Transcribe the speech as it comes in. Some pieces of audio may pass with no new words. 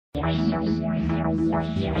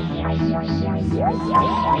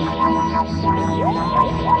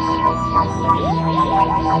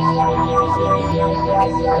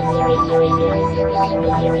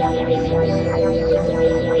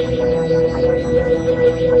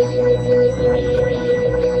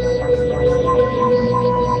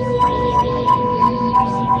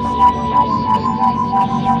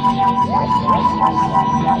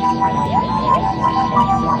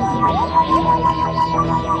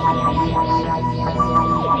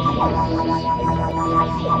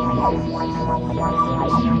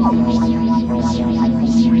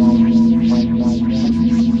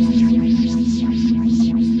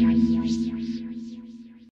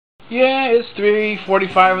Yeah, it's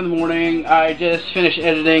 3:45 in the morning. I just finished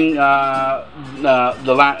editing the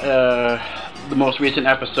most recent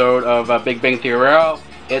episode of BigBangTheoryRL.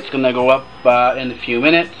 It's gonna go up in a few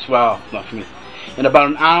minutes. Well, not a few minutes. In about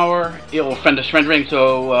an hour, it will finish rendering.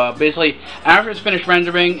 So basically, after it's finished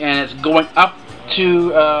rendering and it's going up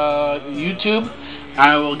to YouTube,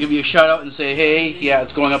 I will give you a shout out and say, hey, yeah,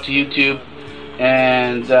 it's going up to YouTube.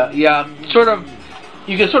 And yeah, sort of.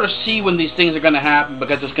 You can sort of see when these things are going to happen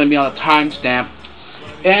because it's going to be on a timestamp.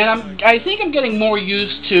 And I think I'm getting more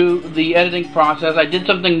used to the editing process. I did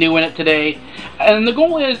something new in it today. And the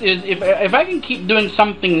goal is if I can keep doing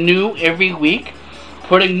something new every week,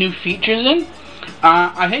 putting new features in,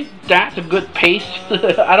 I think that's a good pace.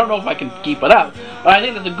 I don't know if I can keep it up, but I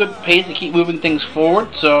think that's a good pace to keep moving things forward.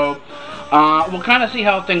 So we'll kind of see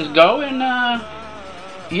how things go. And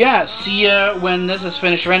yeah, see you when this is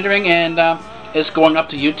finished rendering. And it's going up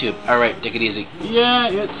to YouTube. Alright, take it easy. Yeah,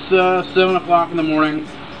 it's 7 o'clock in the morning,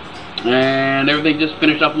 and everything just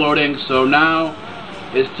finished uploading, so now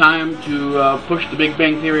it's time to push the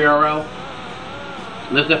BigBangTheoryRL.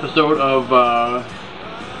 This episode of,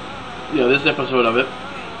 it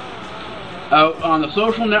out on the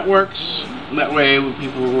social networks. That way,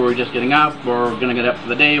 people who are just getting up or going to get up for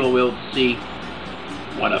the day will be able to see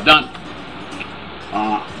what I've done.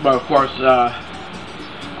 But of course,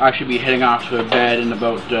 I should be heading off to bed in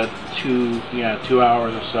about 2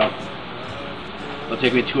 hours or so. It'll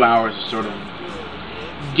take me 2 hours to sort of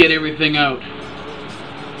get everything out.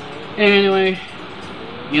 Anyway,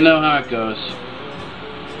 you know how it goes.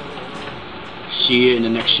 See you in the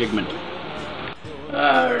next segment.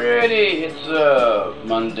 Alrighty, it's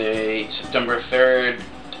Monday, September 3rd.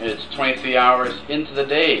 It's 23 hours into the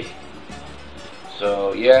day.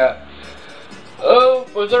 So yeah. Oh,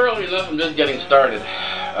 it was early enough. I'm just getting started.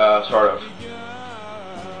 Sort of.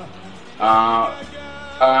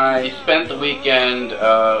 I spent the weekend.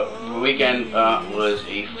 The weekend was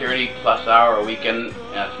a 30-plus hour weekend,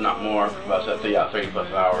 if not more. About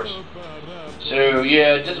 30-plus hours. So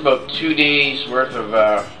yeah, just about 2 days worth of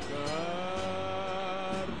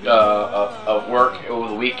work over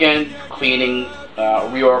the weekend, cleaning,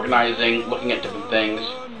 reorganizing, looking at different things,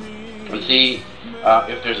 and see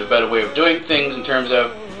if there's a better way of doing things in terms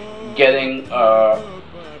of getting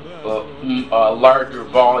a larger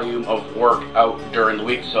volume of work out during the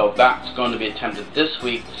week. So that's going to be attempted this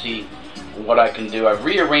week to see what I can do. I've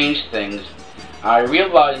rearranged things. I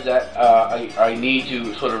realized that I need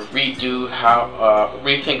to sort of rethink how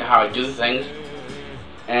I do things,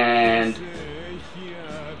 and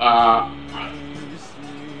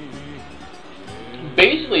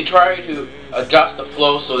basically try to adjust the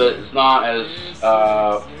flow so that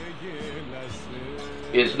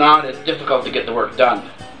it's not as difficult to get the work done.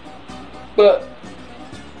 But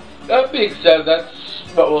that being said, that's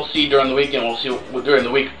what we'll see during the weekend. During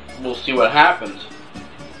the week we'll see what happens.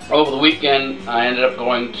 Over the weekend, I ended up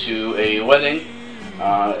going to a wedding.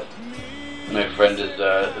 My friend his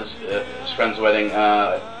friend's wedding.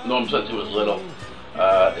 Known him since he was little.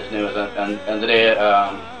 His name is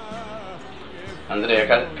Andrea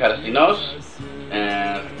Carras,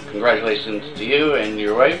 and congratulations to you and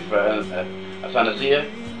your wife, Athanasia,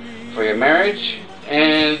 for your marriage.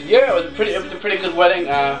 And yeah, it was a pretty good wedding.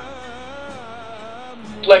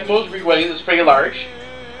 Like most Greek weddings, it's pretty large.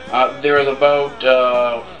 There was about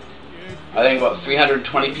I think about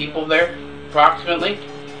 320 people there, approximately.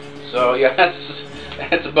 So yeah,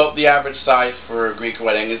 that's about the average size for a Greek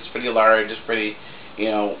wedding. It's pretty large. It's pretty,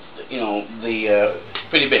 pretty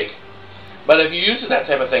big. But if you're used to that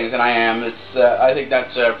type of things, and I am, I think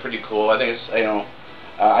that's pretty cool. I think it's,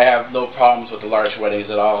 I have no problems with the large weddings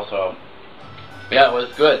at all. So yeah, it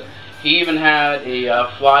was good. He even had a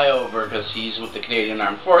flyover, because he's with the Canadian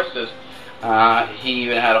Armed Forces. He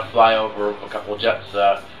even had a flyover of a couple of jets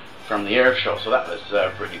from the air show, so that was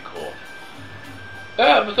pretty cool.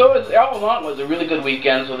 But so all in all, it was a really good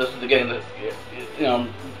weekend. So this is getting the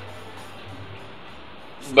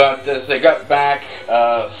But as I got back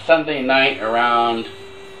Sunday night around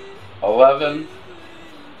 11,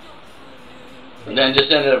 and then just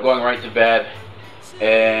ended up going right to bed,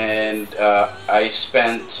 and I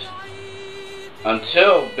spent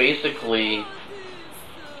until basically,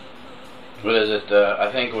 what is it, I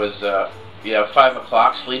think it was, yeah, 5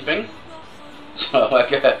 o'clock sleeping. So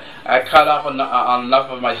I cut off on enough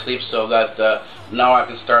of my sleep so that now I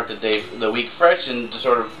can start the week fresh, and to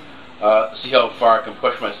sort of see how far I can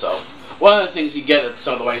push myself. One of the things you get at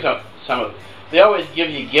some of the weddings, they always give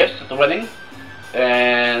you gifts at the wedding,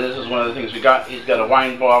 and this is one of the things we got. He's got a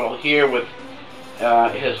wine bottle here with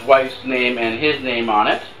his wife's name and his name on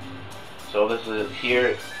it. So this is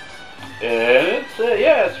here, and it's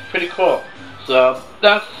yeah, it's pretty cool. So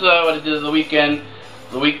that's what I did the weekend.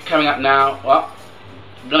 The week coming up now, well,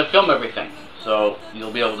 I'm gonna film everything, so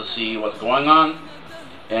you'll be able to see what's going on,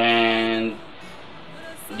 and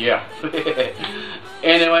yeah.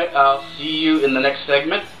 Anyway, I'll see you in the next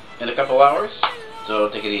segment in a couple hours, so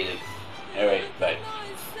take it easy. Alright, bye.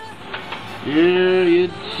 Yeah,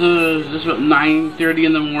 it's just about 9:30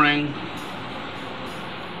 in the morning.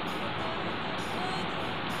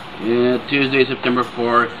 Yeah, Tuesday, September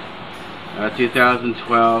 4th,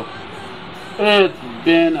 2012. It's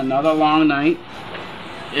been another long night,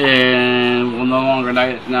 and well, no longer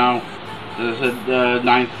night. It's now, as I said,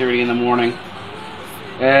 9:30 in the morning,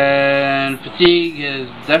 and fatigue has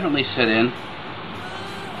definitely set in.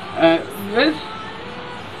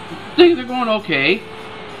 Things are going okay.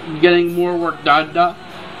 Getting more work done.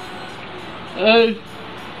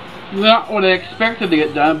 Not what I expected to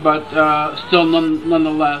get done, but still,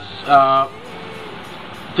 nonetheless,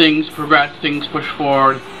 things progress, things push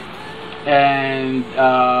forward. And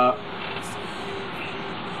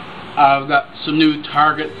I've got some new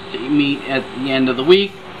targets to meet at the end of the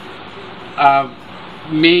week. I've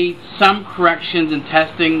made some corrections and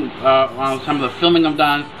testing on some of the filming I've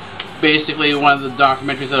done. Basically, one of the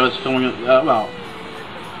documentaries that I was filming,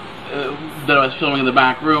 that I was filming in the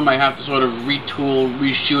back room, I have to sort of retool,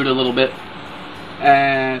 reshoot a little bit,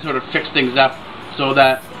 and sort of fix things up so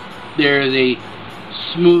that there is a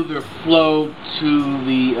smoother flow to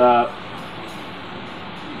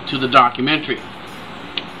the documentary.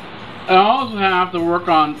 I also have to work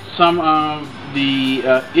on some of the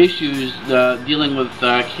issues dealing with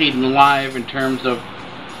Caden Live in terms of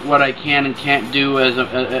what I can and can't do as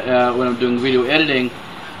when I'm doing video editing.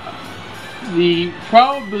 The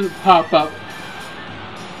problem doesn't pop up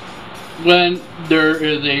when there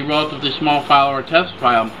is a relatively small file or a test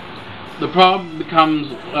file. The problem becomes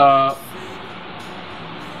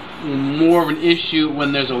more of an issue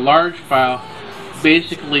when there's a large file,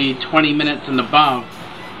 basically 20 minutes and above.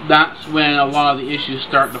 That's when a lot of the issues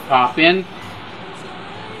start to pop in,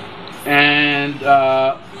 and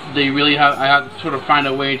I have to sort of find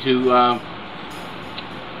a way to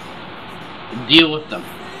deal with them.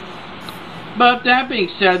 But that being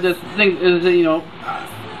said, the thing is that, you know,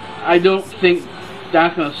 I don't think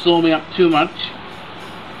that's going to slow me up too much.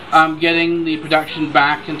 I'm getting the production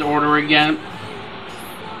back into order again.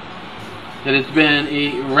 That it's been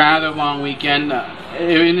a rather long weekend,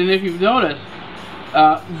 and if you've noticed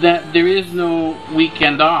that there is no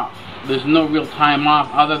weekend off. There's no real time off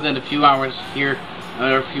other than a few hours here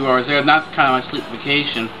or a few hours there, and that's kind of my sleep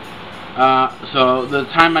vacation. So the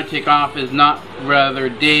time I take off is not rather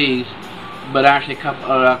days, but actually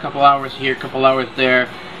a couple hours here, a couple hours there,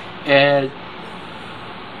 and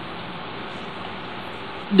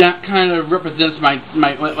that kind of represents my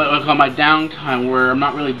what I call my downtime, where I'm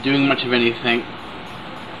not really doing much of anything.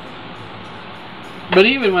 But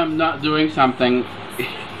even when I'm not doing something,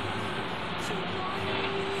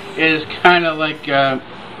 it's kind of like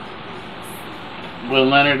when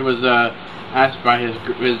Leonard was asked by his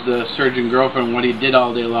surgeon girlfriend what he did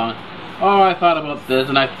all day long. Oh, I thought about this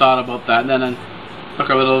and I thought about that, and then I took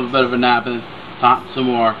a little bit of a nap and thought some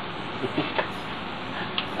more.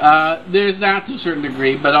 There's that to a certain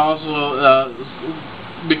degree, but also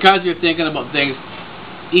because you're thinking about things,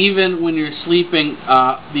 even when you're sleeping,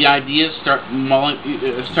 the ideas start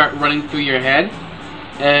running through your head.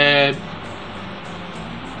 And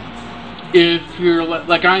if you're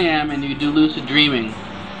like I am and you do lucid dreaming,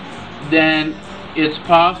 then it's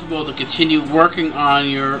possible to continue working on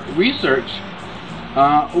your research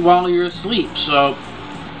while you're asleep. So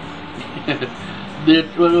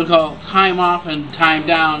what we call time off and time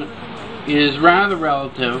down is rather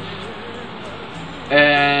relative,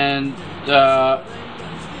 and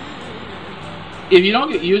if you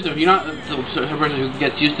don't get used to it, if you're not a person who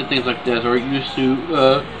gets used to things like this, or used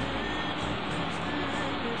to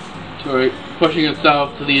pushing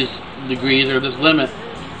yourself to these degrees or this limit,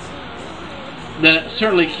 then it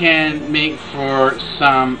certainly can make for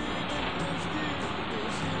some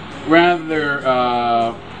rather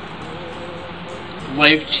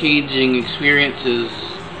life-changing experiences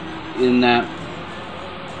in that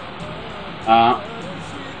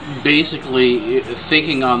basically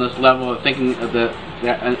thinking on this level of thinking of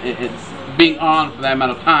being on for that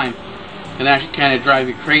amount of time can actually kind of drive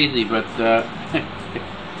you crazy, but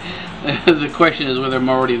the question is whether I'm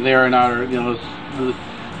already there or not, or, you know,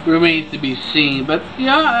 remains to be seen. But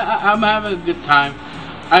yeah, I'm having a good time.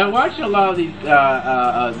 I watch a lot of these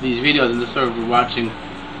videos, and just sort of watching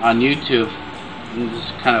on YouTube, and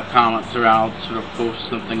just kind of comments around. I'll sort of post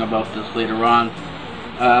something about this later on.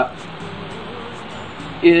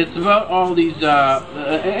 It's about all these,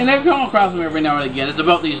 and I come across them every now and again. It's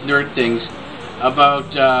about these nerd things,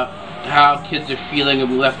 about how kids are feeling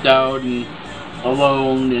and left out and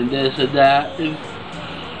alone and this and that. And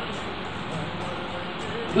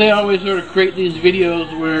they always sort of create these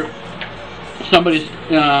videos where somebody's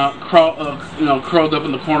curled up in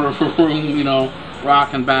the corner of a room, you know,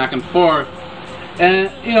 rocking back and forth.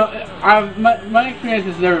 And you know, my experience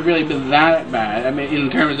has never really been that bad. I mean, in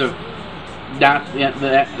terms of that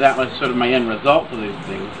was sort of my end result of these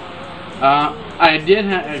things. I did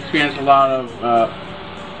experience a lot of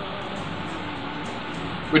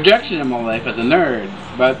rejection in my life as a nerd,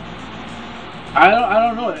 but I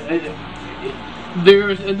don't know.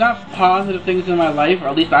 There's enough positive things in my life, or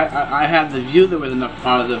at least I had the view there was enough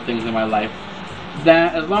positive things in my life,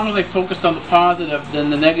 that as long as I focused on the positive, then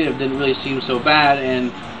the negative didn't really seem so bad,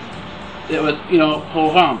 and it was, you know, ho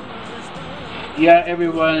hum. Yeah,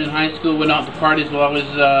 everyone in high school went out to parties while I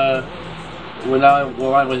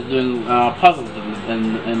was doing puzzles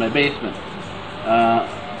in my basement.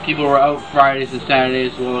 People were out Fridays and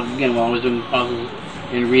Saturdays, while I was doing puzzles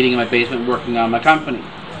and reading in my basement, working on my company.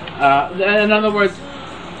 In other words,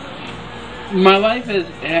 my life has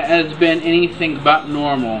been anything but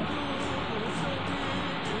normal.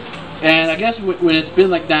 And I guess when it's been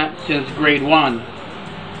like that since grade 1,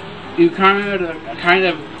 you kind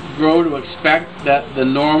of grow to expect that the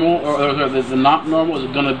normal or the not normal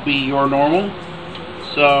is going to be your normal.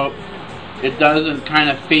 So it doesn't kind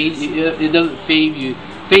of phase you. It doesn't phase you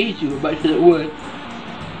as much as it would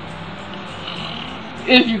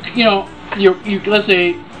if you let's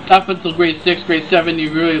say up until grade 6, grade 7,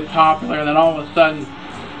 you're really popular, and then all of a sudden,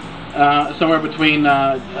 somewhere between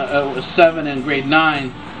 7 and grade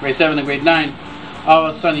 9, grade 7 and grade 9, all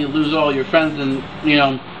of a sudden you lose all your friends, and you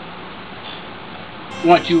know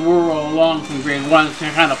what you were all along from grade 1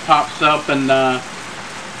 kind of pops up, and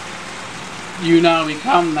you now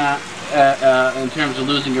become that in terms of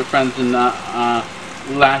losing your friends in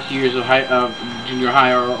last years of junior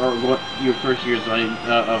high or your first years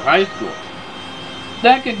of high school.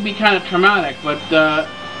 That could be kind of traumatic, but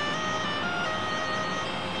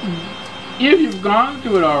if you've gone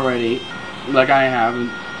through it already, like I have,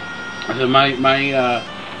 so my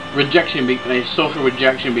social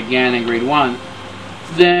rejection began in grade 1,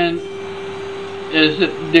 then there's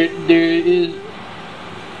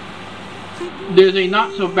a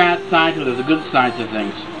not so bad side to it, there's a good side to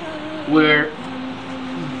things, where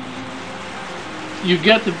you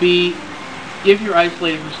get to be, if you're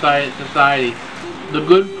isolated from society, the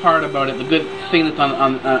good part about it, the good thing that's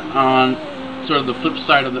on sort of the flip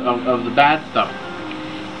side of the bad stuff,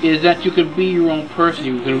 is that you can be your own person.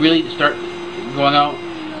 You can really start going out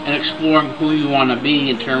and exploring who you want to be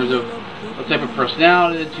in terms of what type of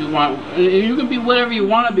personality that you want. You can be whatever you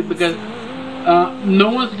want to be, because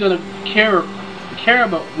no one's going to care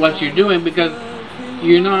about what you're doing, because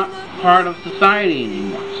you're not part of society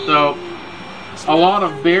anymore. So a lot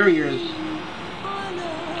of barriers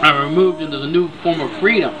are removed, and there's a new form of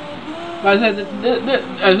freedom. But I said,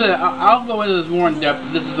 I'll go into this more in depth.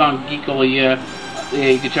 This is on Geek-O-Λόγια.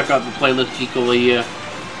 You can check out the playlist Geek-O-Λόγia.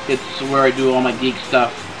 It's where I do all my geek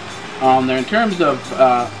stuff on there. In terms of,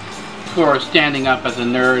 course, standing up as a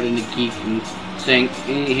nerd and a geek and saying,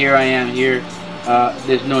 hey, here I am here.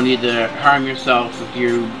 There's no need to harm yourself if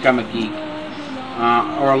you become a geek,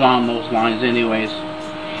 or along those lines, anyways.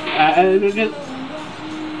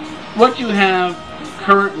 What you have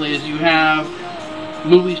currently is you have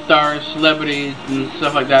movie stars, celebrities, and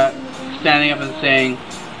stuff like that standing up and saying,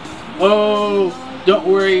 oh, don't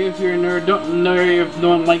worry if you're a nerd, don't worry if no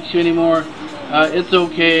one likes you anymore, it's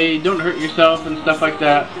okay, don't hurt yourself, and stuff like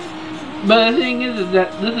that. But the thing is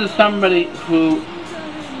that this is somebody who,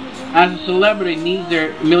 as a celebrity, needs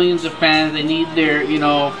their millions of fans. They need their,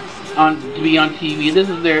 to be on TV. This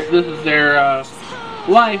is their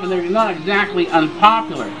life, and they're not exactly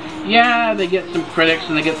unpopular. Yeah, they get some critics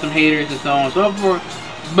and they get some haters and so on and so forth,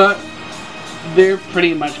 but they're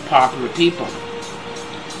pretty much popular people.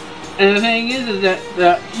 And the thing is that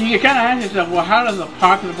you kind of ask yourself, well, how does a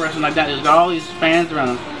popular person like that, who's got all these fans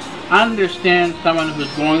around them, understand someone who's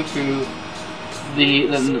going through the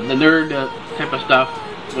nerd type of stuff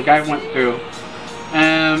like I went through?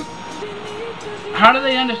 How do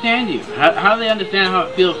they understand you? How do they understand how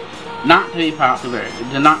it feels not to be popular,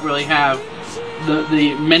 to not really have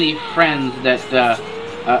the many friends that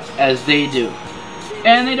as they do?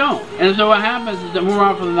 And they don't. And so what happens is that more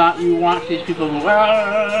often than not, you watch these people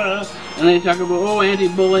go, and they talk about, oh,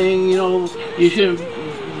 anti-bullying, you know, you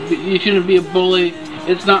shouldn't be a bully.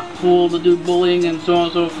 It's not cool to do bullying and so on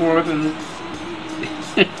and so forth. And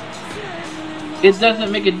it doesn't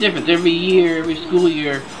make a difference. Every year, every school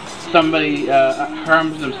year, somebody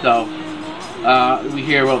harms themselves. We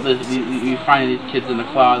hear about this. You find these kids in the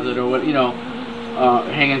closet, or what, you know,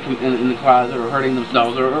 hanging in the closet, or hurting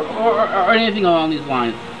themselves, or anything along these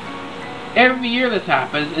lines. Every year this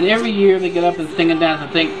happens, and every year they get up and sing and dance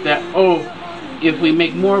and think that, oh, if we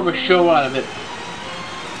make more of a show out of it,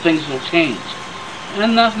 things will change.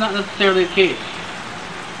 And that's not necessarily the case.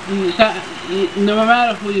 No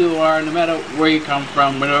matter who you are, no matter where you come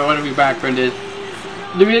from, whatever your background is,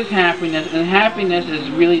 there is happiness, and happiness is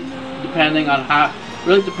really depending on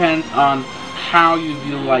depends on how you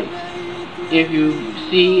view life. If you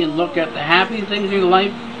see and look at the happy things in your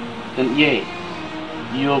life, then yay,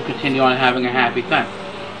 you'll continue on having a happy time.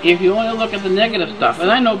 If you only look at the negative stuff,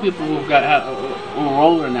 and I know people who are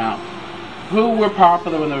older now, who were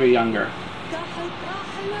popular when they were younger,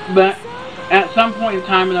 but at some point in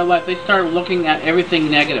time in their life, they started looking at everything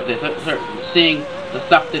negative. They started seeing the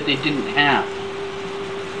stuff that they didn't have.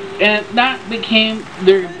 And that became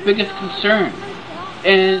their biggest concern.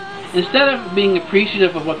 And instead of being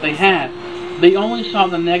appreciative of what they had, they only saw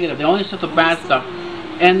the negative. They only saw the bad stuff.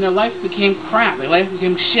 And their life became crap. Their life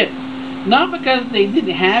became shit. Not because they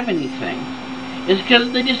didn't have anything. It's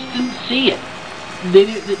because they just didn't see it.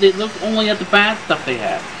 They looked only at the bad stuff they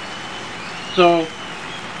had. So,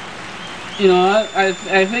 you know, I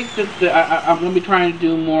think that I'm going to be trying to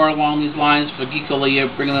do more along these lines for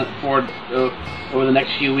Geek-O-Λόγια, bringing it forward over the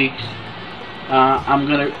next few weeks. I'm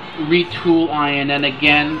going to retool INN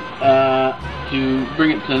again to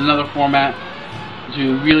bring it to another format,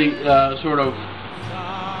 to really sort of...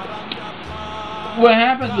 What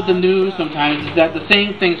happens with the news sometimes is that the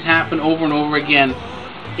same things happen over and over again.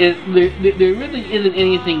 There really isn't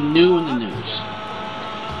anything new in the news.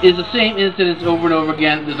 It's the same incidents over and over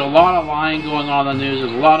again. There's a lot of lying going on in the news.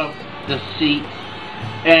 There's a lot of deceit.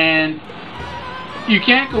 And you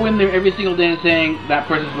can't go in there every single day and saying, that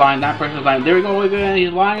person's lying, that person's lying. There we go again,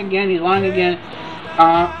 he's lying again, he's lying again.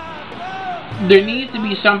 There needs to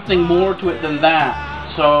be something more to it than that.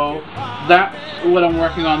 So that's what I'm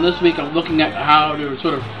working on this week. I'm looking at how to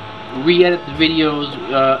sort of re-edit the videos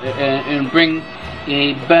and bring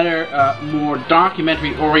a better, more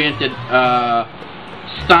documentary-oriented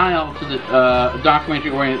style to the a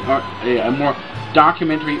more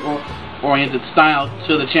documentary-oriented style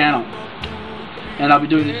to the channel. And I'll be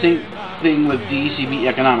doing the same thing with the ECB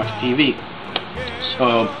Economics TV.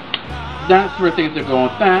 So that's where things are going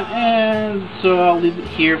with that. And so I'll leave it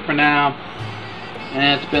here for now.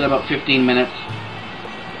 And it's been about 15 minutes.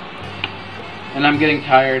 And I'm getting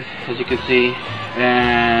tired, as you can see.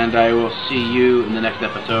 And I will see you in the next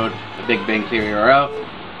episode of Big Bang Theory RL.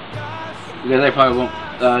 Because I probably won't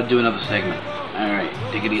do another segment. Alright,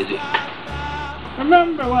 take it easy.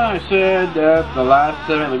 Remember when I said that the last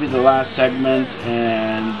segment would be the last segment,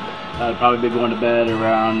 and I'd probably be going to bed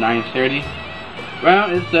around 9:30?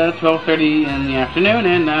 Well, it's 12:30 in the afternoon,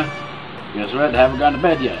 and guess what? I haven't gone to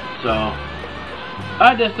bed yet. So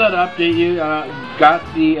I just thought to update you. Got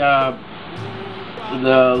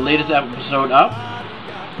the latest episode up.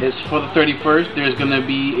 It's for the 31st. There's going to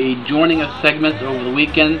be a joining us segments over the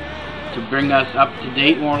weekend to bring us up to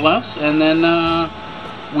date, more or less, and then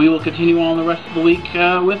we will continue on the rest of the week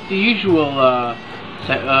with the usual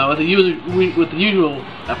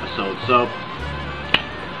episodes. So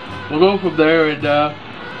we'll go from there and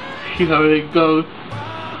see how it goes.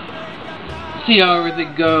 See how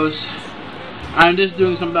everything goes. I'm just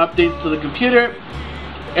doing some updates to the computer.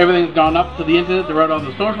 Everything's gone up to the internet. They're out on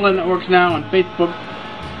the social networks now, on Facebook,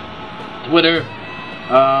 Twitter,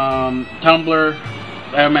 Tumblr.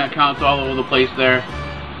 I have my accounts all over the place there.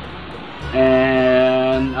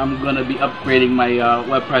 And I'm going to be upgrading my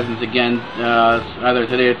web presence again, either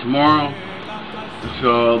today or tomorrow,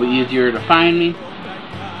 so it'll be easier to find me.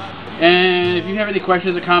 And if you have any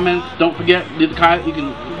questions or comments, don't forget, you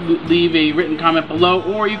can leave a written comment below,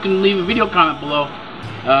 or you can leave a video comment below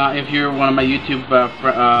if you're one of my YouTube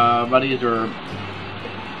buddies or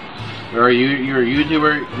or you're a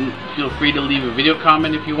YouTuber, feel free to leave a video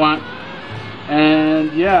comment if you want.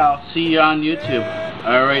 And yeah, I'll see you on YouTube.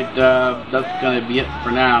 Alright, that's gonna be it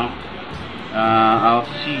for now. I'll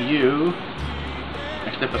see you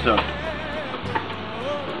next episode.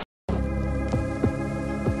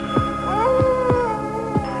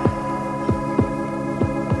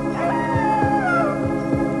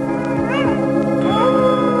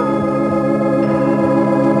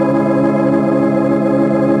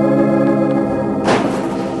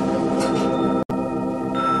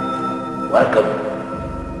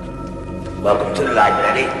 Welcome to the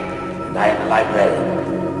library, and I am the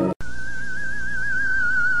librarian.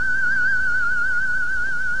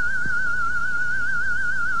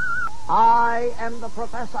 I am the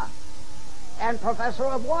professor. And professor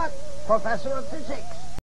of what? Professor of physics.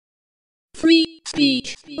 Free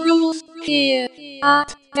speech rules here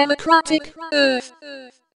at Democratic Earth.